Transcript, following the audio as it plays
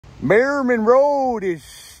Merrimen Road is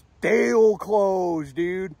still closed,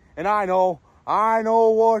 dude. And I know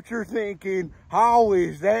what you're thinking. How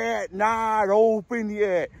is that not open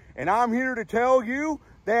yet? And I'm here to tell you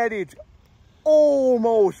that it's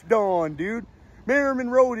almost done, dude.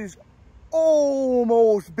 Merrimen Road is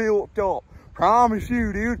almost built up. Promise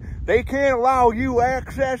you, dude. They can't allow you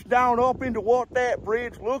access down up into what that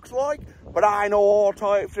bridge looks like, but I know all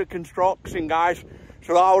types of construction, guys.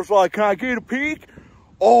 So I was like, can I get a peek?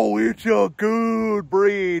 Oh, it's a good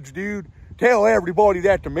bridge, dude. Tell everybody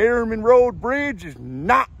that the Merrimen Road Bridge is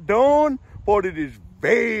not done, but it is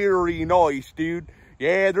very nice, dude.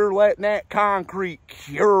 Yeah, they're letting that concrete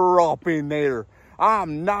cure up in there.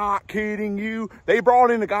 I'm not kidding you. They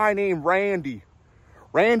brought in a guy named Randy.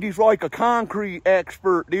 Randy's like a concrete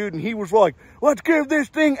expert, dude, and he was like, let's give this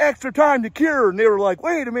thing extra time to cure. And they were like,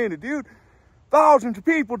 wait a minute, dude. Thousands of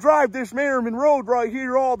people drive this Merrimen Road right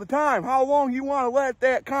here all the time. How long you want to let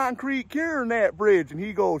that concrete cure in that bridge? And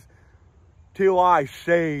he goes, till I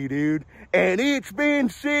say, dude. And it's been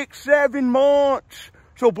 6-7 months.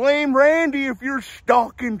 So blame Randy if you're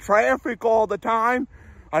stuck in traffic all the time.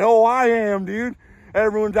 I know I am, dude.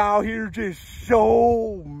 Everyone's out here just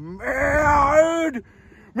so mad.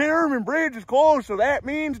 Merrimen Bridge is closed, so that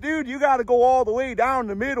means, dude, you got to go all the way down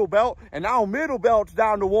the Middle Belt, and now Middle Belt's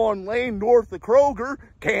down to 1 lane north of Kroger.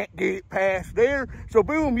 Can't get past there. So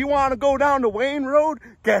boom, you want to go down to Wayne Road?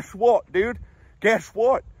 Guess what, dude? Guess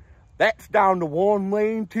what? That's down to 1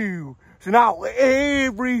 lane too. So now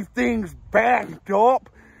everything's backed up.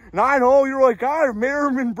 And I know you're like, God,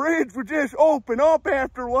 Merrimen Bridge would just open up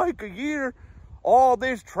after like a year. All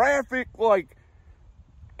this traffic, like,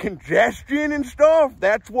 congestion and stuff,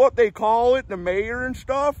 that's what they call it, the mayor and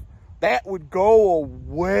stuff, that would go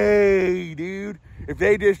away, dude, if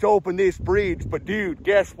they just opened this bridge. But dude,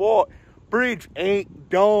 guess what? Bridge ain't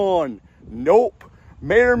done. Nope.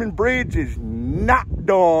 Merrimen Bridge is not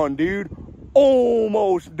done, dude.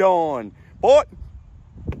 Almost done. But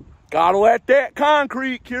gotta let that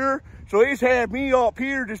concrete cure. So he's had me up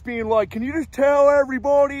here just being like, can you just tell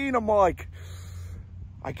everybody? And I'm like,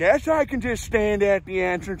 I guess I can just stand at the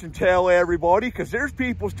entrance and tell everybody, because there's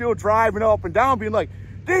people still driving up and down being like,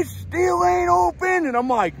 this still ain't open. And I'm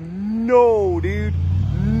like, no, dude,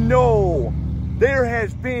 no. There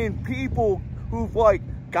has been people who've like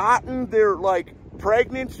gotten their like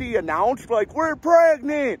pregnancy announced, like, we're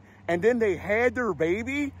pregnant. And then they had their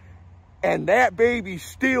baby, and that baby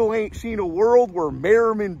still ain't seen a world where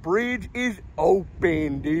Merrimen Bridge is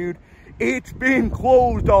open, dude. It's been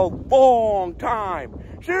closed a long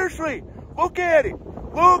time. Seriously, look at it.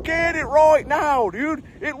 Look at it right now, dude.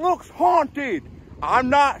 It looks haunted.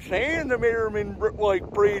 I'm not saying the Merrimen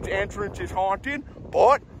Bridge entrance is haunted,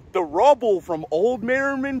 but the rubble from old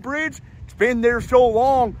Merrimen Bridge, it's been there so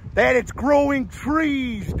long that it's growing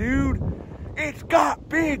trees, dude. It's got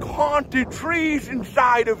big haunted trees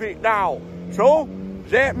inside of it now. So,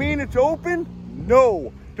 does that mean it's open?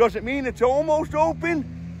 No. Does it mean it's almost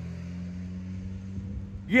open?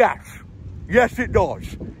 Yes. Yes, it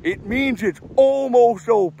does. It means it's almost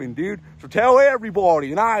open, dude. So tell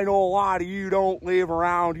everybody, and I know a lot of you don't live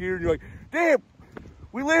around here, and you're like, damn,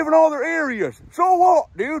 we live in other areas. So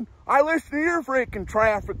what, dude? I listen to your freaking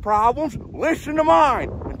traffic problems. Listen to mine.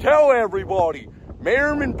 And tell everybody,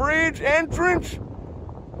 Merrimen Bridge entrance,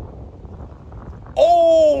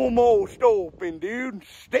 almost open, dude.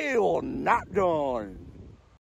 Still not done.